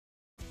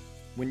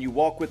When you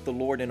walk with the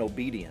Lord in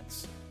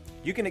obedience,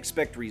 you can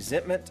expect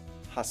resentment,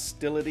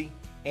 hostility,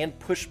 and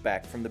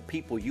pushback from the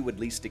people you would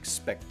least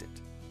expect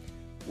it.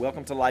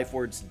 Welcome to Life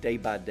Words Day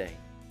by Day.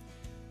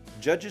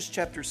 Judges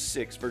chapter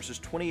 6, verses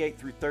 28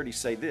 through 30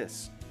 say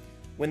this: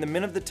 When the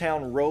men of the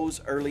town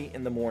rose early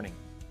in the morning,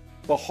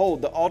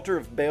 behold, the altar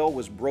of Baal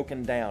was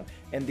broken down,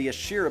 and the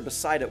Asherah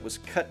beside it was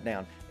cut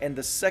down, and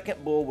the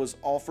second bull was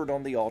offered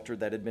on the altar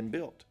that had been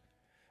built.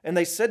 And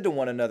they said to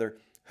one another,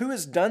 Who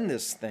has done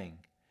this thing?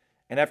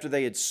 And after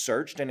they had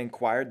searched and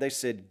inquired, they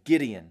said,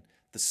 Gideon,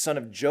 the son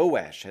of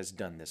Joash, has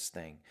done this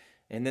thing.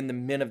 And then the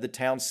men of the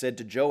town said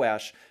to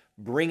Joash,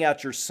 Bring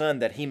out your son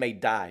that he may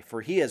die,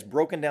 for he has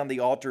broken down the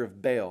altar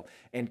of Baal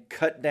and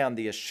cut down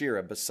the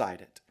Asherah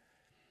beside it.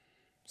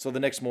 So the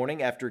next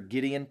morning, after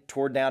Gideon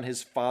tore down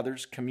his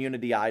father's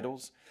community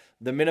idols,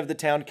 the men of the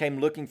town came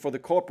looking for the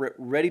culprit,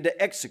 ready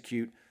to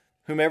execute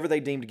whomever they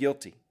deemed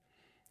guilty.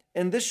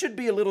 And this should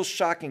be a little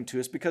shocking to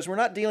us because we're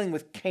not dealing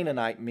with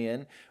Canaanite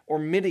men or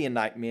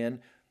Midianite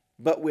men,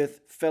 but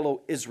with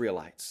fellow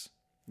Israelites.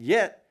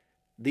 Yet,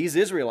 these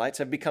Israelites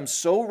have become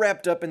so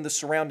wrapped up in the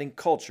surrounding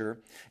culture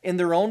in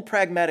their own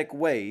pragmatic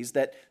ways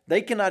that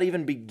they cannot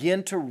even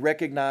begin to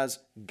recognize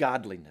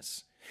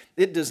godliness.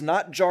 It does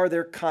not jar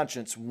their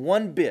conscience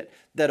one bit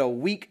that a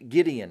weak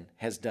Gideon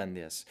has done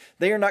this.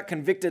 They are not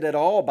convicted at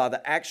all by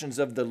the actions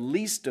of the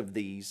least of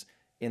these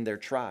in their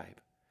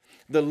tribe.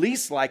 The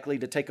least likely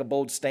to take a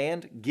bold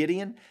stand,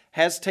 Gideon,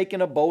 has taken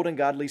a bold and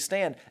godly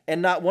stand.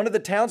 And not one of the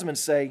townsmen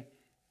say,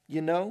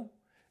 You know,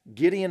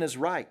 Gideon is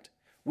right.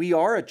 We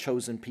are a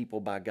chosen people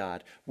by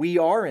God. We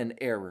are in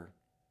error.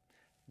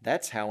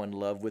 That's how in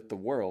love with the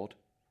world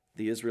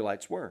the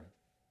Israelites were.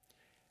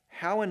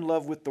 How in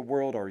love with the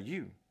world are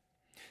you?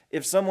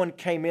 If someone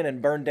came in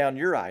and burned down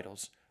your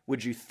idols,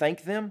 would you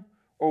thank them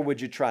or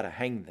would you try to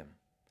hang them?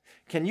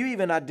 Can you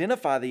even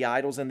identify the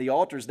idols and the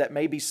altars that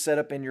may be set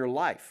up in your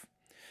life?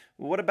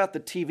 What about the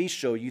TV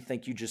show you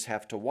think you just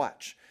have to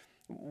watch?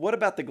 What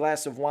about the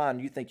glass of wine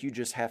you think you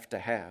just have to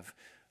have?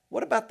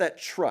 What about that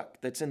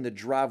truck that's in the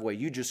driveway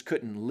you just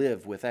couldn't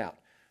live without?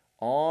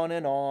 On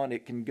and on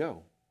it can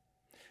go.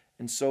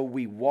 And so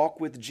we walk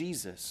with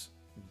Jesus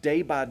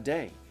day by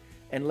day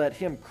and let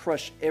Him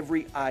crush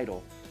every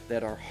idol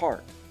that our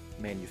heart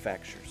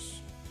manufactures.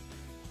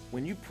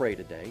 When you pray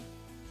today,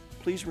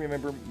 please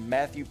remember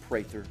Matthew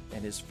Prather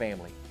and his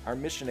family, our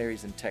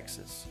missionaries in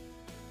Texas.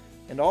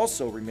 And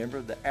also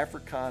remember the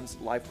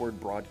Afrikaans Life Word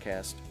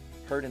broadcast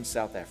heard in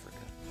South Africa.